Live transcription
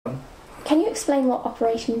Can you explain what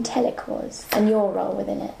Operation Telic was and your role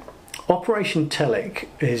within it? Operation Telic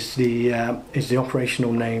is the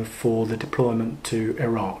operational name for the deployment to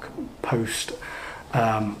Iraq post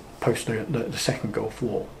the Second Gulf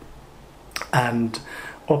War. And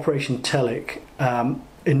Operation Telic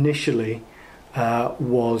initially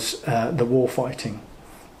was the warfighting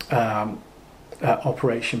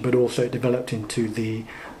operation, but also it developed into the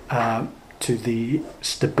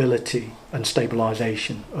stability and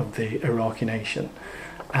stabilisation of the Iraqi nation.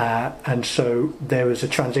 And so there was a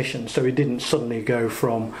transition. So it didn't suddenly go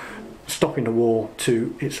from stopping the war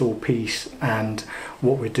to it's all peace, and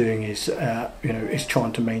what we're doing is is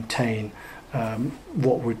trying to maintain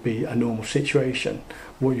what would be a normal situation.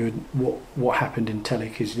 What happened in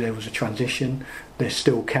Telic is there was a transition. There's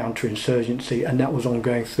still counterinsurgency, and that was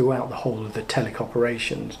ongoing throughout the whole of the Telic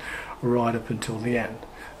operations, right up until the end.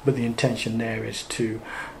 But the intention there is to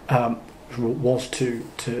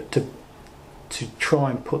try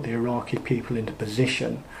and put the Iraqi people into a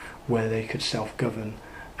position where they could self-govern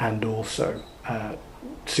and also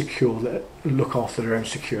look after their own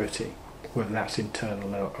security, whether that's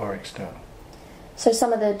internal or external. So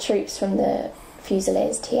some of the troops from the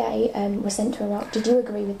Fusiliers TA were sent to Iraq. Did you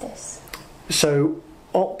agree with this? So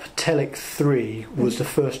Op Telic 3 was the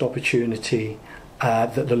first opportunity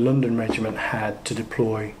that the London Regiment had to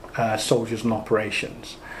deploy soldiers and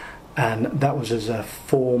operations, and that was as a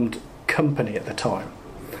formed company at the time.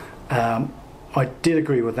 I did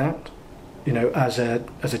agree with that. As a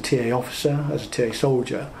TA officer, as a TA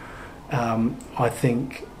soldier, I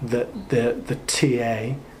think that the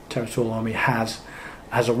TA, Territorial Army, has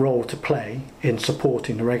a role to play in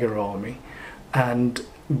supporting the regular army, and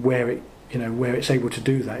where it's able to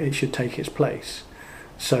do that, it should take its place.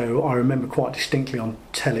 So I remember quite distinctly on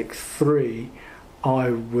Telic 3,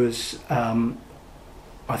 I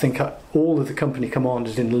think all of the company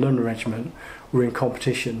commanders in the London Regiment were in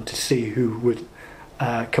competition to see who would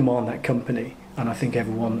command that company, and I think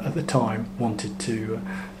everyone at the time wanted to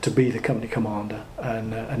be the company commander,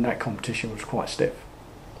 and that competition was quite stiff.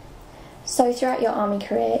 So throughout your army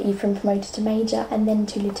career, you've been promoted to Major and then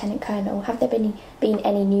to Lieutenant Colonel. Have there been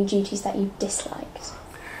any new duties that you've disliked?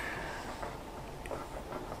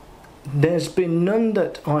 There's been none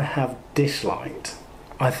that I have disliked.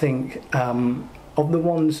 I think of the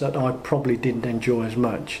ones that I probably didn't enjoy as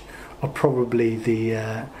much are probably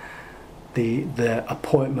the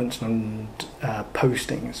appointments and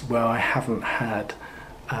postings where I haven't had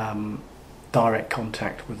direct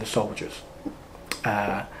contact with the soldiers.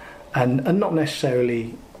 And not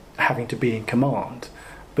necessarily having to be in command,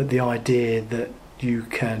 but the idea that you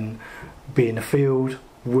can be in the field,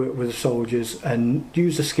 work with the soldiers, and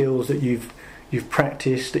use the skills that you've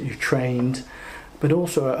practiced, that you've trained, but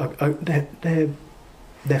also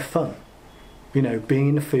they're fun. Being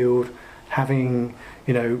in the field, having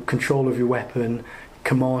control of your weapon,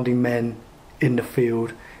 commanding men in the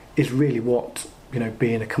field is really what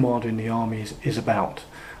being a commander in the army is about.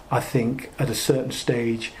 I think at a certain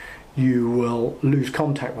stage you will lose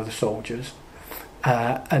contact with the soldiers,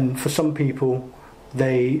 and for some people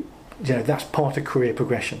that's part of career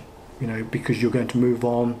progression, because you're going to move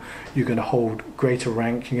on, you're going to hold greater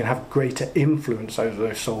rank, you're going to have greater influence over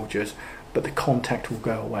those soldiers, but the contact will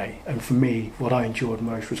go away. And for me, what I enjoyed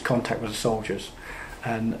most was contact with the soldiers,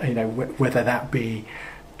 and whether that be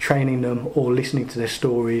training them or listening to their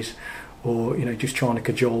stories, or just trying to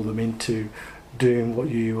cajole them into doing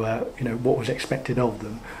what was expected of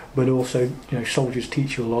them. But also, soldiers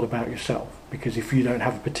teach you a lot about yourself, because if you don't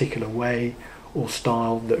have a particular way or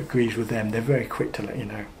style that agrees with them, they're very quick to let you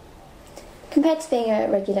know. Compared to being a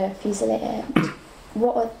regular Fusilier,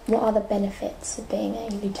 what are the benefits of being a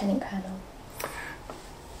Lieutenant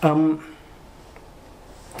Colonel?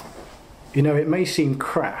 It may seem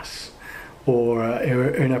crass or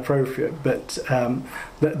inappropriate, but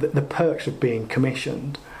the perks of being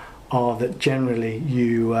commissioned are that generally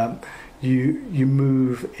you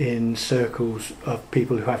move in circles of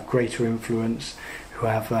people who have greater influence, who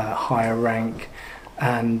have a higher rank,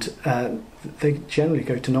 and they generally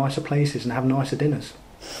go to nicer places and have nicer dinners.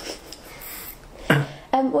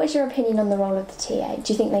 What's your opinion on the role of the TA?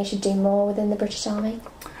 Do you think they should do more within the British Army?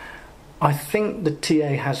 I think the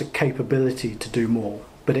TA has a capability to do more,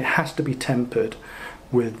 but it has to be tempered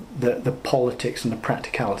with the politics and the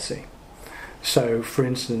practicality. So, for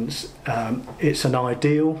instance, it's an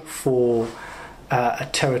ideal for a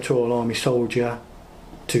Territorial Army soldier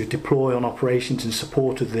to deploy on operations in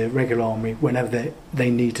support of the regular army whenever they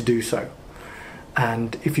need to do so.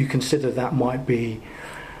 And if you consider that might be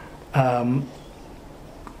on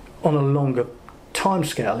a longer time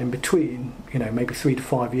scale in between, maybe 3 to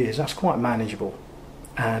 5 years, that's quite manageable.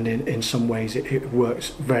 and in some ways it works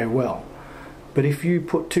very well. But if you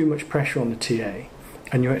put too much pressure on the TA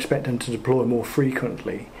and you expect them to deploy more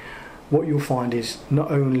frequently, what you'll find is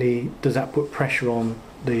not only does that put pressure on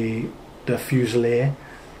the Fusilier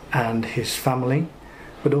and his family,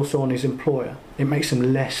 but also on his employer. It makes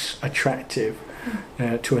him less attractive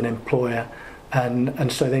to an employer,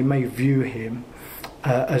 and so they may view him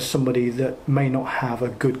as somebody that may not have a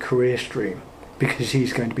good career stream, because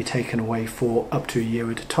he's going to be taken away for up to a year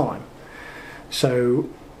at a time. So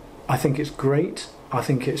I think it's great. I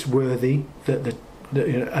think it's worthy that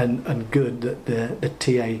and good that the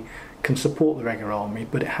TA can support the regular army,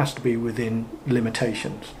 but it has to be within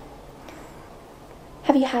limitations.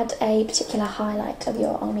 Have you had a particular highlight of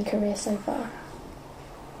your army career so far?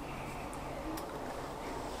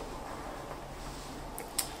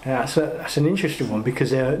 Yeah, that's an interesting one, because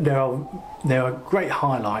there are great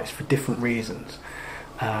highlights for different reasons.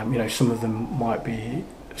 Some of them might be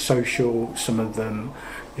social, some of them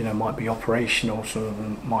might be operational, some of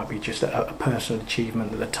them might be just a personal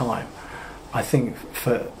achievement at the time. I think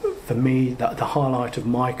for me, that the highlight of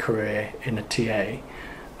my career in a TA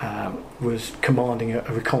was commanding a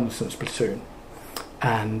reconnaissance platoon.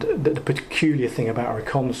 And the peculiar thing about a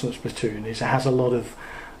reconnaissance platoon is it has a lot of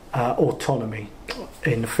autonomy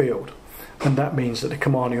in the field, and that means that the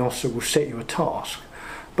commanding officer will set you a task,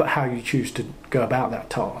 but how you choose to go about that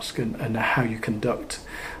task and how you conduct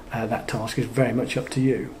that task is very much up to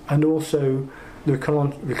you. And also the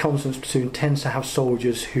reconnaissance platoon tends to have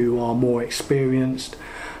soldiers who are more experienced,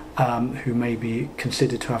 who may be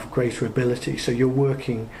considered to have greater ability, so you're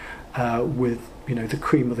working with the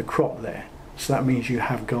cream of the crop there. So that means you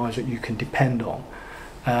have guys that you can depend on,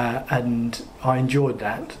 and I enjoyed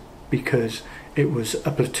that because it was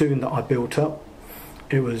a platoon that I built up.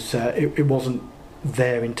 It wasn't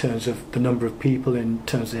there in terms of the number of people, in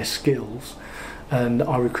terms of their skills, and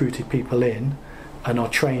I recruited people in and I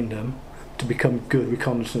trained them to become good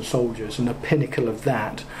reconnaissance soldiers, and the pinnacle of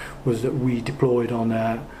that was that we deployed on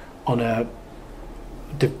a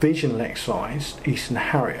divisional exercise, Eastern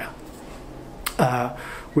Harrier,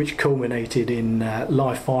 which culminated in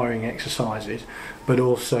live firing exercises, but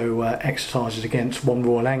also exercises against 1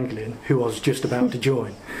 Royal Anglian, who I was just about to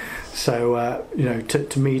join. So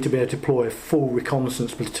to me, to be able to deploy a full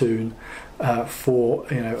reconnaissance platoon for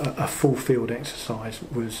a full field exercise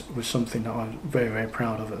was something that I was very, very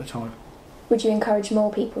proud of at the time. Would you encourage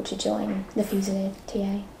more people to join the Fusilier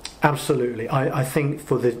TA? Absolutely. I think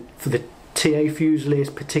for the TA Fusiliers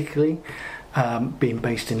particularly, being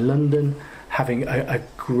based in London, having a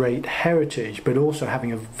great heritage, but also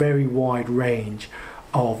having a very wide range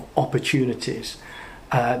of opportunities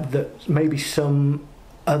that maybe some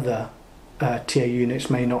other TA units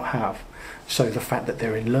may not have. So the fact that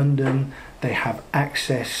they're in London, they have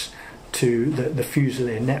access to the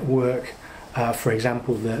Fusilier network, for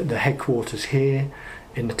example the headquarters here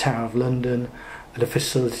in the Tower of London, the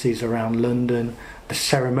facilities around London, the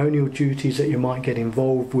ceremonial duties that you might get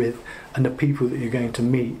involved with, and the people that you're going to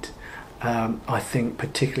meet. I think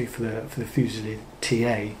particularly for the Fusilier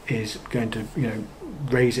TA is going to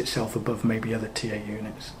raise itself above maybe other TA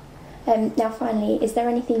units. Now finally, is there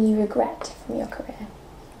anything you regret from your career?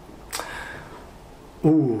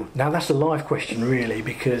 Ooh, now that's a live question really,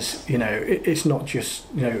 because it's not just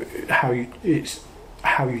it's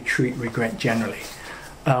how you treat regret generally.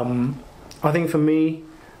 I think for me,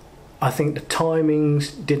 I think the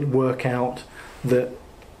timings didn't work out. That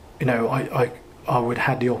I would have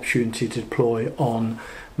had the opportunity to deploy on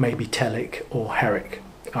maybe Telic or Herrick.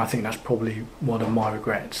 I think that's probably one of my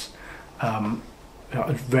regrets. I'm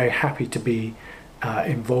very happy to be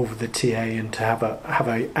involved with the TA and to have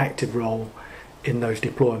a active role in those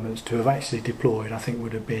deployments. To have actually deployed, I think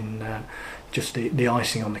would have been just the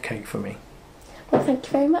icing on the cake for me. Well, thank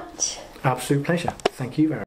you very much. Absolute pleasure. Thank you very much.